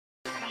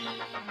Hey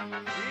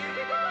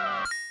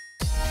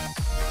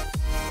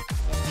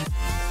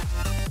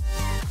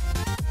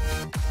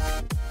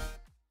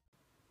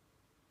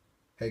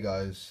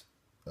guys,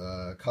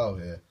 Kyle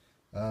here,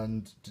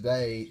 and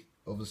today,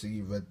 obviously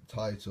you read the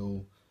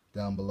title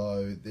down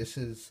below, this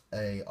is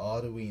a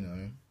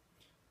Arduino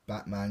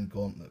Batman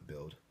Gauntlet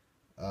build.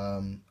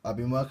 I've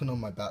been working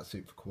on my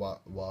Batsuit for quite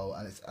a while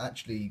and it's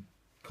actually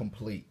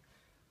complete,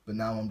 but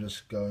now I'm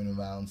just going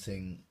around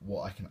seeing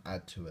what I can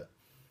add to it.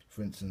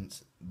 For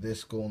instance,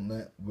 this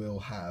gauntlet will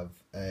have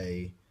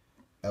a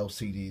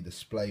LCD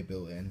display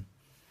built in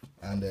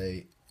and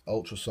a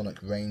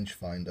ultrasonic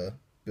rangefinder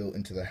built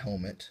into the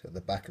helmet at the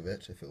back of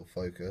it, if it will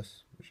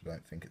focus, which I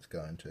don't think it's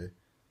going to.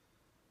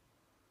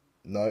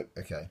 No,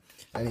 okay.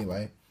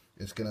 Anyway,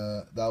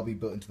 that'll be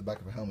built into the back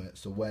of a helmet,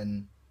 so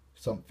when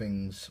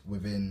something's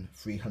within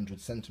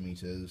 300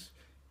 centimeters,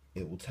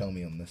 it will tell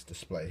me on this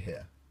display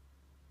here.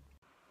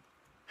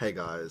 Hey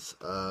guys,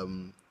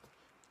 I'm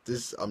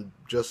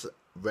just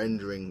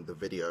rendering the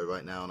video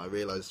right now, and I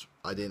realized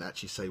I didn't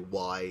actually say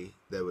why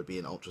there would be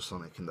an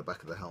ultrasonic in the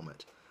back of the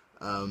helmet.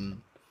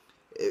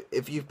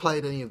 If you've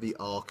played any of the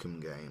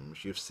Arkham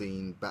games, you've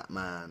seen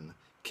Batman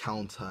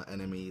counter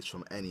enemies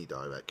from any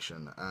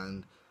direction,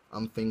 and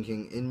I'm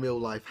thinking, in real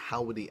life,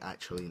 how would he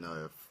actually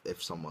know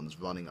if someone's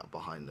running up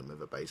behind him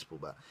with a baseball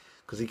bat?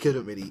 Because he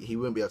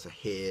wouldn't be able to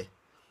hear,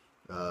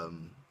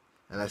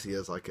 unless he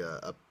has like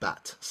a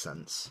bat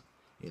sense,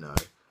 you know.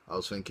 I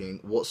was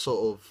thinking, what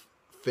sort of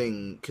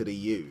thing could he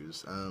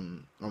use?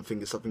 I'm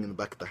thinking something in the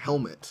back of the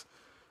helmet,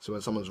 so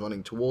when someone's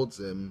running towards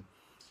him,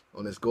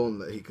 on his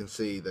gauntlet, he can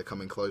see they're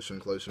coming closer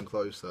and closer and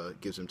closer.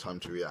 It gives him time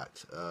to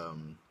react.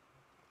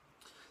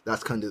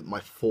 That's kind of my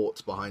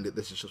thoughts behind it.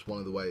 This is just one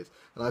of the ways.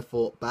 And I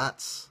thought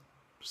bats,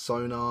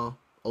 sonar,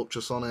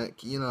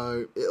 ultrasonic, you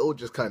know, it all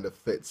just kind of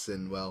fits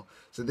in well.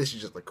 So this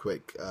is just a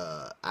quick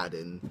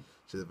add-in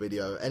to the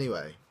video.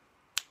 Anyway,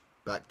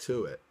 back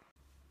to it.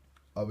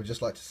 I would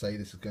just like to say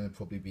this is going to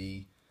probably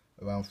be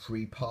around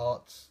 3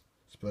 parts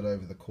spread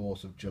over the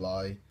course of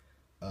July.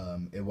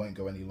 It won't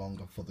go any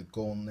longer for the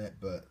gauntlet,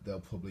 but there'll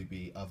probably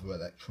be other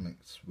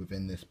electronics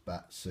within this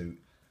bat suit,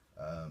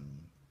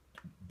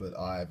 but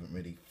I haven't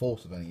really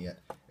thought of any yet,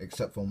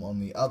 except from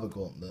on the other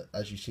gauntlet.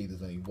 As you see,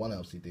 there's only 1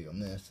 LCD on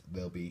this.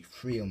 There'll be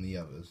 3 on the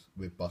others,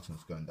 with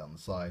buttons going down the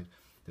side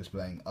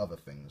displaying other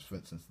things. For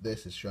instance,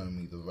 this is showing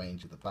me the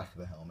range at the back of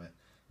the helmet.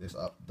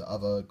 The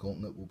other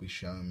gauntlet will be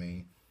showing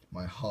me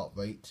my heart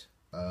rate,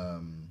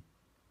 and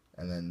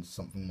then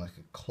something like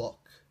a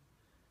clock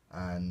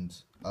and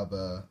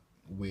other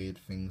weird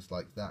things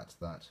like that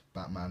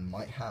Batman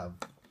might have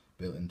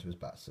built into his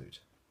batsuit.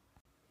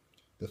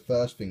 The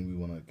first thing we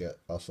want to get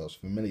ourselves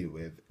familiar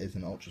with is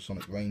an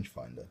ultrasonic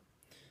rangefinder.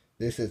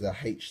 This is a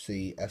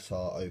HC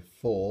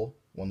SR04,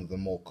 one of the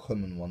more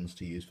common ones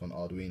to use for an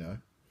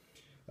Arduino.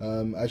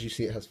 As you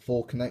see, it has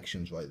 4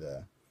 connections right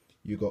there.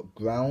 You've got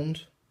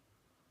ground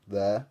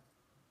there,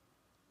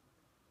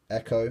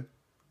 echo,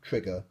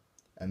 trigger,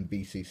 and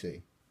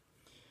VCC.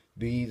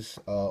 These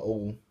are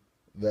all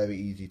very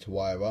easy to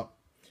wire up,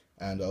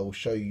 and I will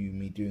show you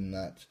me doing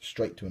that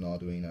straight to an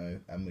Arduino,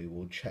 and we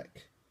will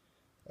check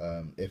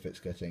if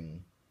it's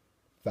getting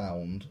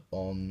found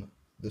on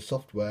the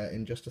software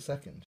in just a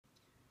second.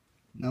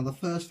 Now, the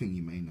first thing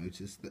you may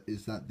notice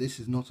is that this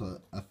is not an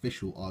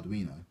official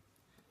Arduino.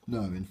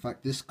 No, in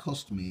fact, this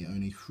cost me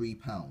only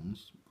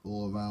 £3,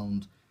 or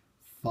around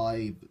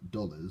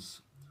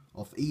 $5,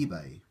 off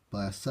eBay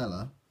by a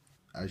seller,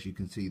 as you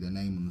can see their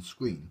name on the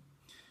screen.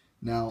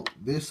 Now,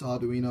 this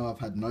Arduino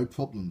I've had no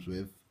problems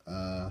with.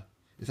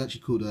 It's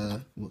actually called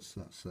a, what's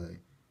that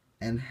say?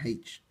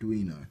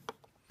 Arduino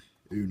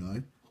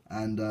Uno,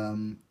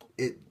 and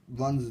it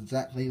runs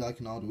exactly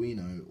like an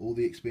Arduino. All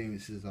the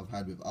experiences I've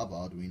had with other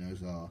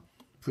Arduinos are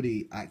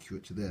pretty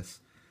accurate to this.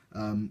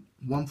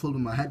 One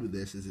problem I had with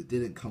this is it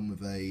didn't come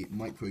with a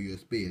micro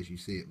USB. As you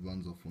see, it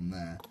runs off from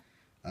there,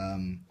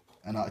 and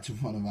I had to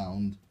run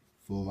around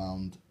for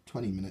around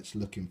 20 minutes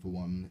looking for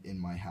one in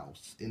my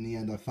house. In the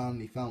end, I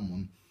finally found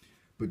one,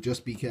 but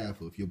just be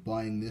careful if you're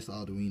buying this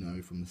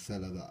Arduino from the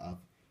seller that I've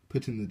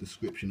put in the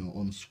description or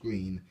on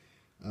screen.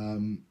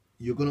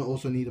 You're going to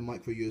also need a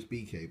micro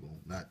USB cable.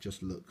 That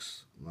just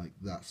looks like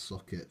that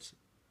socket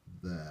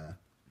there.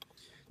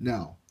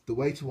 Now, the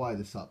way to wire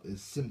this up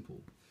is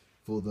simple.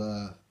 All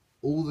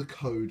the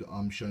code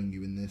I'm showing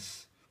you in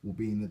this will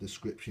be in the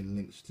description,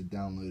 links to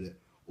download it,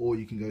 or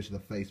you can go to the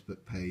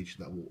Facebook page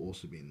that will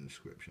also be in the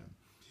description.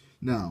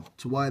 Now,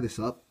 to wire this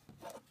up,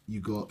 you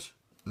got,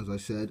 as I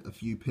said, a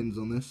few pins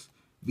on this.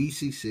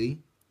 VCC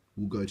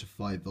will go to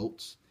 5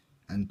 volts,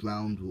 and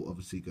ground will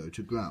obviously go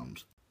to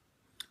ground.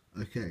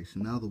 Okay, so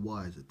now the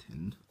wires are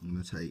tinned, I'm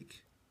going to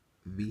take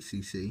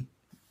VCC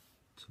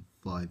to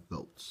 5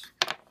 volts.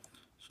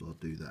 So I'll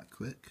do that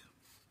quick.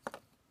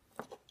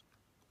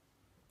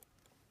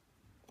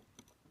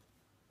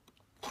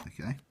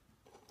 Okay,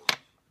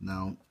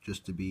 now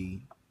just to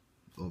be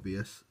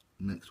obvious,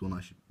 next one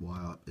I should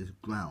wire up is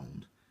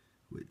ground,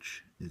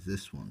 which is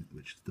this one,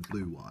 which is the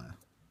blue wire.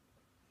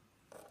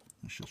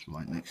 That's just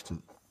right next to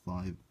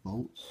 5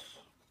 volts.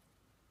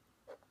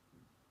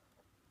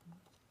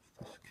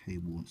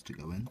 cable wants to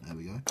go in. There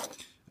we go.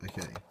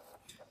 Okay,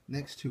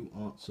 next two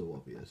aren't so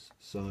obvious.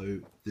 So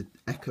the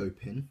echo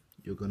pin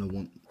you're going to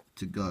want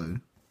to go,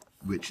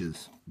 which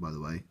is, by the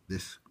way,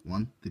 this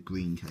one, the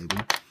green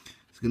cable,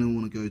 it's going to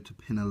want to go to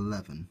pin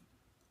 11,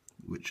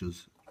 which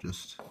is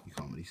just, you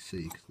can't really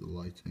see because of the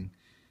lighting,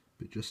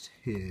 but just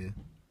here.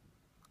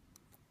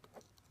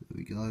 There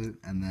we go.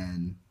 And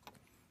then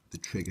the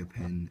trigger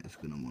pin is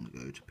going to want to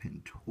go to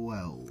pin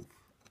 12.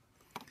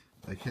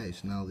 Okay,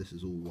 so now this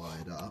is all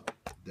wired up.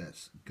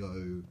 Let's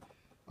go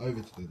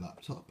over to the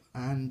laptop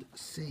and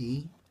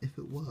see if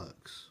it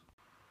works.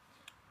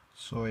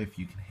 Sorry if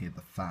you can hear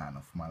the fan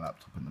of my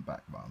laptop in the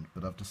background,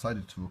 but I've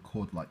decided to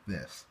record like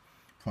this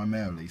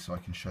primarily so I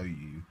can show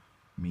you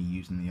me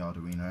using the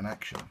Arduino in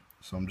action.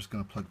 So I'm just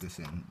going to plug this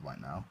in right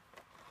now.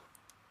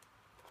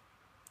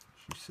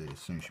 As you see, as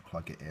soon as you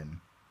plug it in,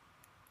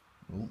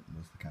 oh,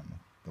 there's the camera.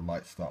 The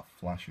lights start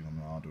flashing on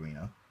the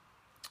Arduino.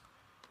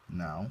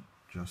 Now,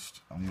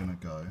 I'm going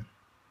to go.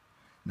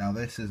 Now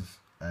this is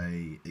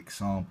a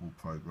example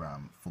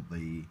program for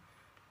the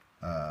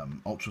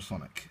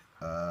Ultrasonic.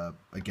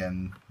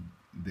 Again,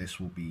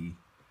 this will be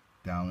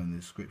down in the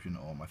description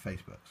or on my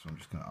Facebook, so I'm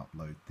just going to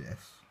upload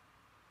this.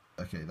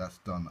 Okay, that's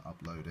done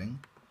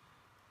uploading.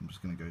 I'm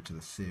just going to go to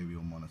the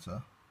serial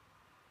monitor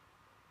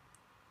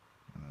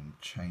and then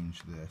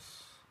change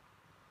this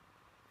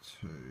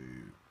to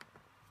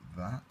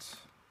that.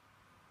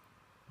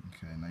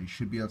 Okay, now you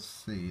should be able to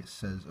see it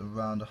says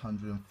around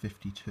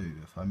 152.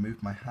 If I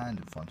move my hand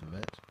in front of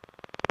it,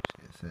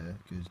 it's here,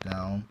 it goes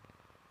down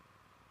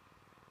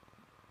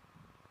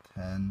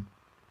 10,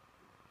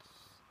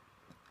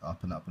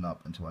 up and up and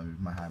up until I move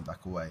my hand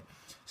back away.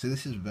 So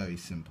this is very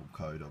simple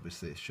code.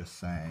 Obviously it's just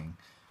saying,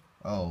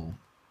 oh,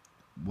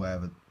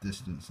 wherever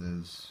distance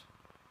is,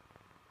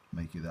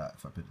 make it that.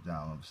 If I put it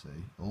down,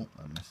 obviously, oh,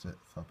 I missed it.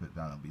 If I put it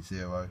down, it'll be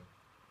 0,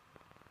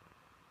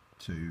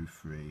 2,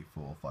 3,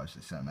 4, 5,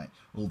 6, 7, 8,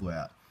 all the way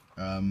up.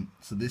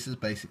 So this is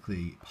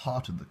basically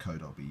part of the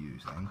code I'll be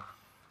using.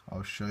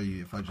 I'll show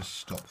you, if I just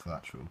stop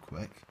that real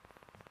quick,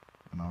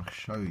 and I'll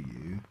show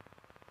you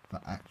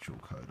the actual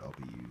code I'll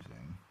be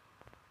using.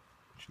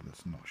 Actually,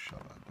 let's not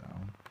shut that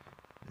down.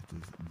 It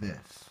is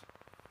this.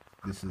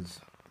 This is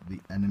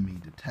the enemy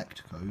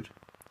detect code.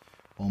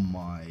 On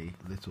my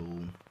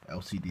little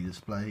LCD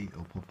display, it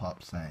will pop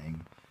up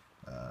saying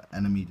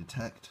enemy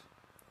detect.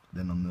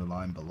 Then on the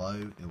line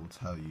below, it will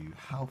tell you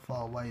how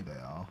far away they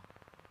are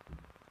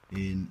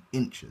in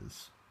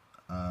inches.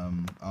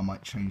 I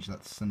might change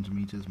that to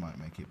centimeters, might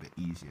make it a bit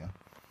easier.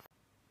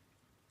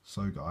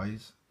 So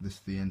guys, this is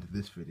the end of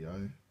this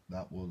video.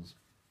 That was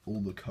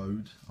all the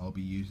code I'll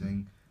be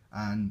using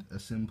and a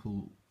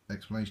simple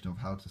explanation of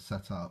how to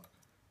set up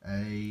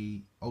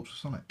a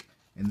Ultrasonic.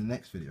 In the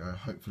next video,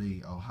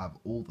 hopefully I'll have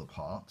all the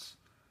parts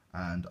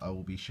and I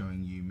will be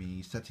showing you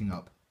me setting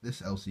up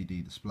this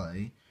LCD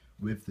display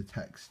with the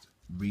text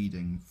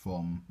reading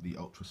from the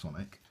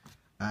Ultrasonic,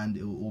 and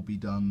it will all be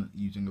done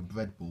using a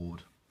breadboard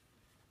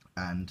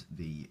and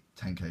the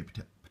 10K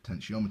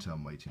potentiometer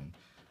I'm waiting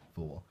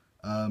for.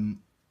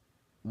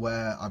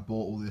 Where I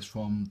bought all this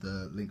from,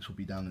 the links will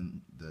be down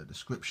in the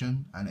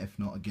description, and if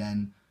not,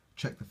 again,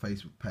 check the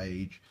Facebook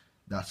page.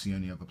 That's the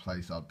only other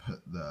place I'd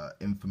put the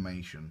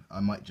information. I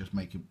might just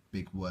make a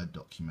big Word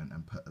document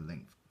and put a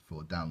link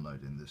for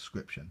download in the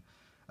description.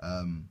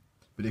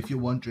 But if you're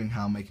wondering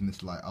how I'm making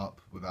this light up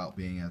without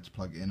being able to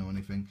plug it in or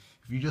anything,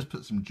 if you just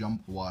put some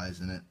jump wires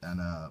in it and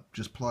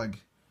just plug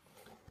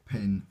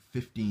pin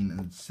 15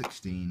 and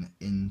 16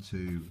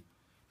 into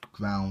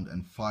ground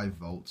and 5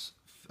 volts,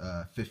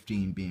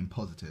 15 being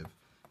positive,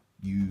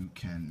 you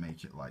can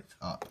make it light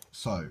up.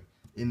 So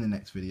in the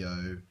next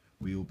video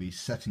we will be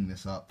setting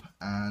this up,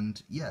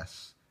 and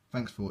yes,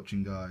 thanks for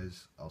watching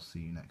guys, I'll see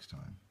you next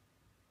time.